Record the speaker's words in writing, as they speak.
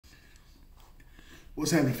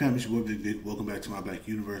What's happening, family? It's your boy Big Vic. Welcome back to my Black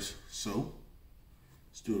Universe. So,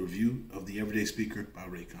 let's do a review of the Everyday Speaker by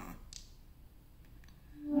Raycon.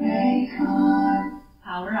 Raycon.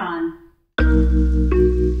 Power on.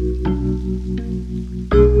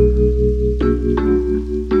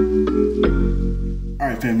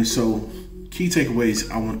 Alright, family. So, key takeaways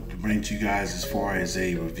I want to bring to you guys as far as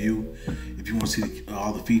a review. If you want to see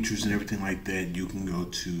all the features and everything like that, you can go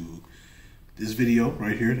to this video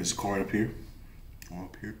right here. There's a card up here.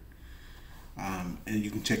 And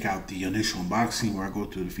you can check out the initial unboxing where I go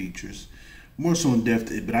through the features more so in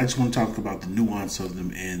depth, but I just want to talk about the nuance of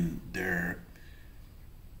them and their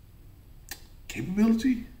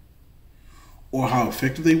capability or how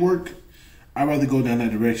effective they work. I'd rather go down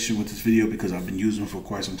that direction with this video because I've been using them for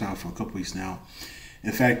quite some time, for a couple weeks now.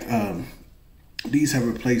 In fact, these have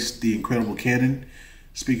replaced the incredible Canon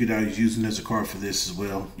speaker that I was using as a card for this as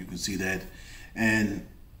well. You can see that. And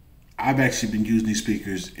I've actually been using these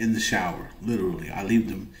speakers in the shower, literally. I leave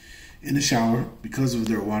them in the shower because of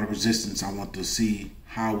their water resistance. I want to see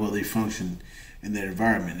how well they function in that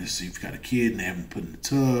environment. And see if you've got a kid and they haven't put in the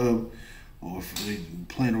tub, or if they're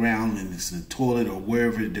playing around and it's in the toilet or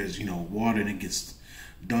wherever there's water and it gets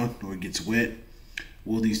dunked or it gets wet.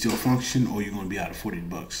 Will these still function, or you're going to be out of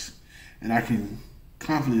 $40? And I can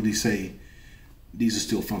confidently say these are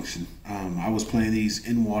still function. I was playing these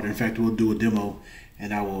in water. In fact, we'll do a demo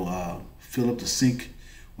and I will fill up the sink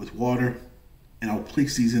with water and I'll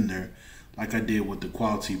place these in there like I did with the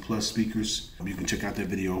Quality Plus speakers. You can check out that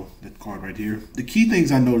video, that card right here. The key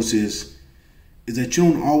things I notice is that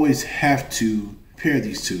you don't always have to pair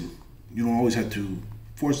these two. You don't always have to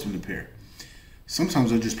force them to pair. Sometimes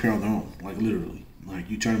they'll just pair on their own, like literally. Like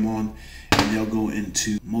you turn them on and they'll go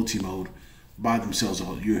into multi-mode by themselves.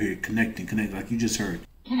 You're here connecting, like you just heard.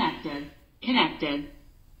 Connected. Connecting.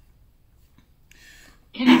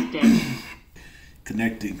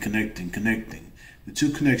 The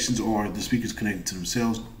two connections are the speakers connecting to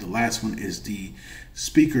themselves. The last one is the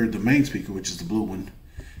speaker, the main speaker, which is the blue one,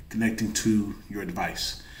 connecting to your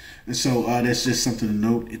device. And so that's just something to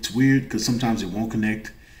note. It's weird because sometimes it won't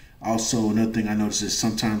connect. Also, another thing I noticed is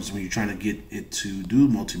sometimes when you're trying to get it to do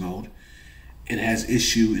multi-mode, it has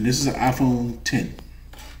issue, and this is an iPhone 10.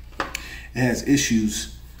 It has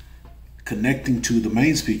issues connecting to the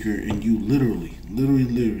main speaker, and you literally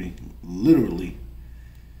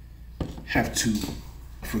have to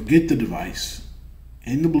forget the device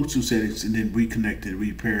in the Bluetooth settings and then reconnect it,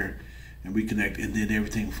 repair and reconnect, and then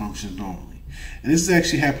everything functions normally. And this has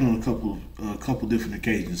actually happened on a couple different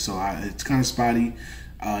occasions, so it's kind of spotty.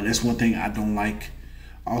 That's one thing I don't like.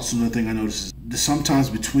 Also, another thing I notice is that sometimes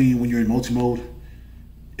between when you're in multi-mode,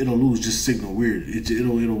 it'll lose just signal weird.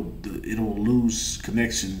 It'll lose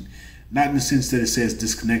connection. Not in the sense that it says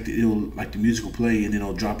disconnected. It'll, like, the music will play and then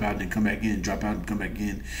it'll drop out and then come back in, drop out and come back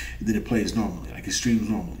in, and then it plays normally, like it streams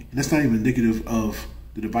normally. And that's not even indicative of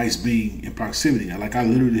the device being in proximity. Like I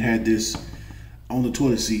literally had this on the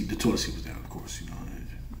toilet seat. The toilet seat was down, of course,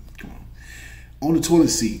 come on. On the toilet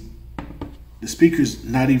seat, the speaker's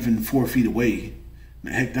not even 4 feet away,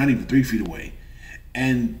 heck, not even 3 feet away.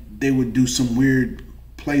 And they would do some weird,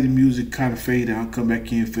 play the music, kind of fade out, come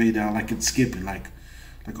back in, fade out, like it's skipping, like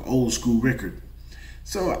an old school record.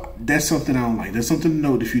 So that's something I don't like. That's something to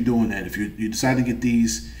note if you're doing that. If you decide to get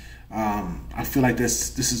these, I feel like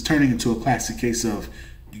this is turning into a classic case of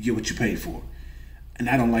you get what you pay for. And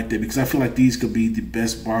I don't like that because I feel like these could be the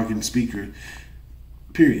best bargain speaker,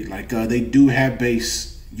 period. Like they do have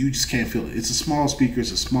bass, you just can't feel it. It's a small speaker,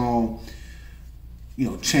 it's a small,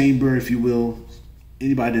 chamber, if you will.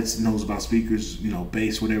 Anybody that knows about speakers,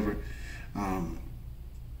 bass, whatever,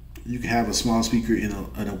 you can have a small speaker in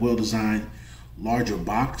a well-designed, larger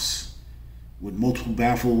box with multiple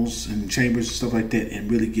baffles and chambers and stuff like that,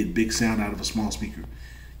 and really get big sound out of a small speaker.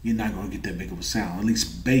 You're not going to get that big of a sound, at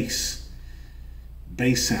least bass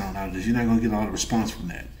sound out of this. You're not going to get a lot of response from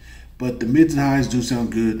that. But the mids and highs do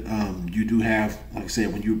sound good. You do have, like I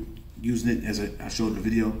said, when you're using it, as I showed in the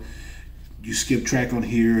video, you skip track on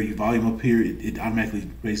here, or you volume up here, it automatically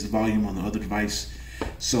raises the volume on the other device.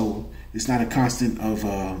 So it's not a constant of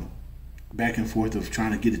back and forth of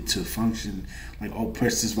trying to get it to function, like, oh,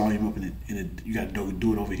 press this volume up and you got to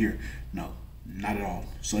do it over here. No, not at all.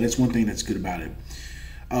 So that's one thing that's good about it.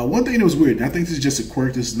 One thing that was weird, and I think this is just a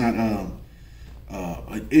quirk, this is not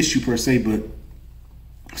an issue per se, but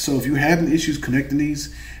so if you're having issues connecting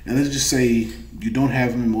these, and let's just say you don't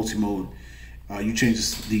have them in multi-mode, you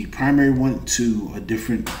change the primary one to a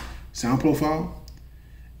different sound profile,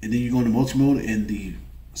 and then you go into multi-mode and the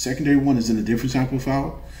secondary one is in a different sound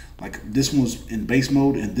profile. Like this one was in bass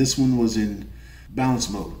mode and this one was in balance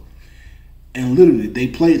mode. And literally they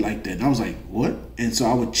played like that. And I was like, what? And so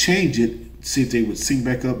I would change it, see if they would sync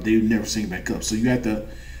back up. They would never sync back up. So you have to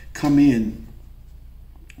come in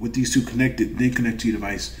with these two connected, then connect to your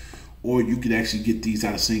device, or you could actually get these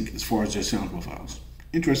out of sync as far as their sound profiles.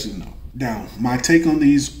 Interesting to know. Now, my take on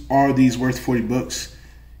these, are these worth 40 bucks?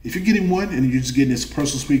 If you're getting one and you're just getting this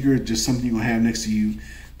personal speaker, just something you're gonna have next to you,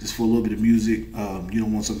 just for a little bit of music, you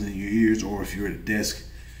don't want something in your ears, or if you're at a desk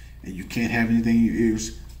and you can't have anything in your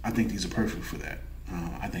ears, I think these are perfect for that.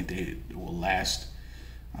 I think they will last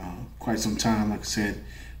quite some time. Like I said,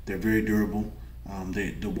 they're very durable.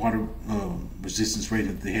 The water resistance rating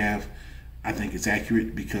that they have, I think it's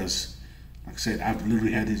accurate because, like I said, I've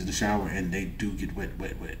literally had these in the shower and they do get wet.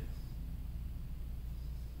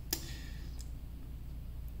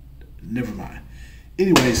 Never mind.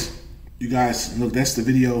 Anyways, you guys, look, that's the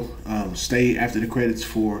video. Stay after the credits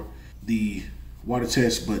for the water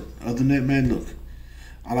test. But other than that, man, look,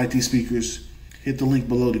 I like these speakers. Hit the link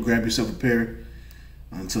below to grab yourself a pair.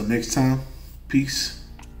 Until next time, peace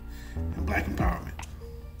and black empowerment.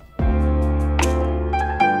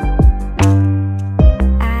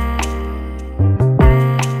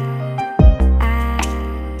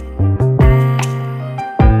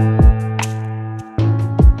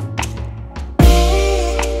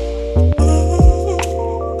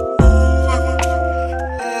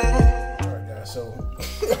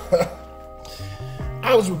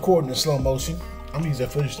 I was recording in slow motion. I'm gonna use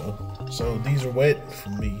that footage though. So these are wet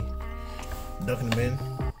from me dunking them in.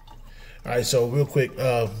 Alright, so real quick,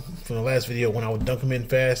 from the last video, when I would dunk them in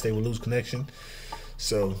fast, they would lose connection.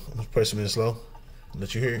 So I'm gonna press them in slow.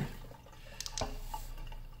 Let you hear it.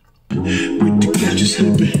 We to catch you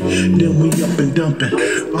slipping, then we up and dumping.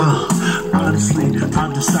 Honestly,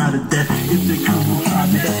 I decided that if they come and try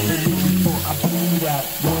me, that before I pull you out,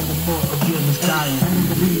 one more again is dying.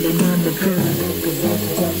 Leaning on the curve, because I'm the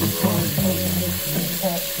type of fun.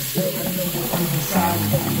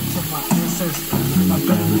 To my ancestors, my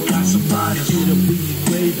family got some riders. It'll be a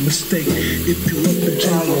grave mistake if you up and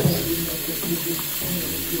try it.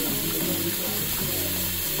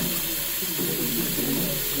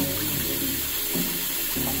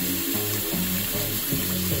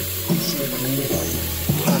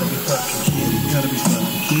 Gotta be fucking kid, gotta be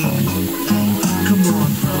fucking kid. Come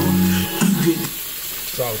on, bro.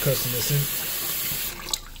 So I was cussing this in.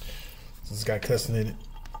 So it's got cussing in it.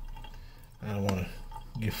 I don't want to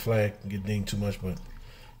get flagged and get dinged too much, but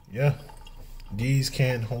yeah, these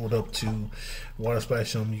can hold up to water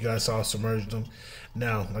splash them. You guys saw submerge them.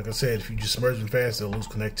 Now, like I said, if you just submerge them fast, they'll lose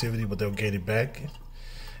connectivity, but they'll gain it back.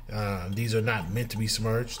 These are not meant to be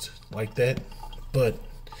submerged like that, but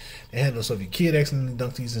they handle. So if your kid accidentally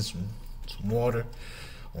dunked these in some water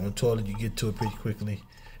on the toilet, you get to it pretty quickly.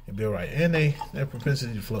 It'll be all right. And they have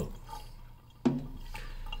propensity to float a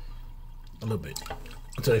little bit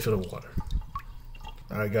until they fill the water.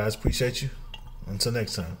 All right, guys, appreciate you. Until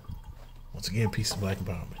next time. Once again, peace and black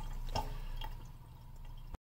empowerment.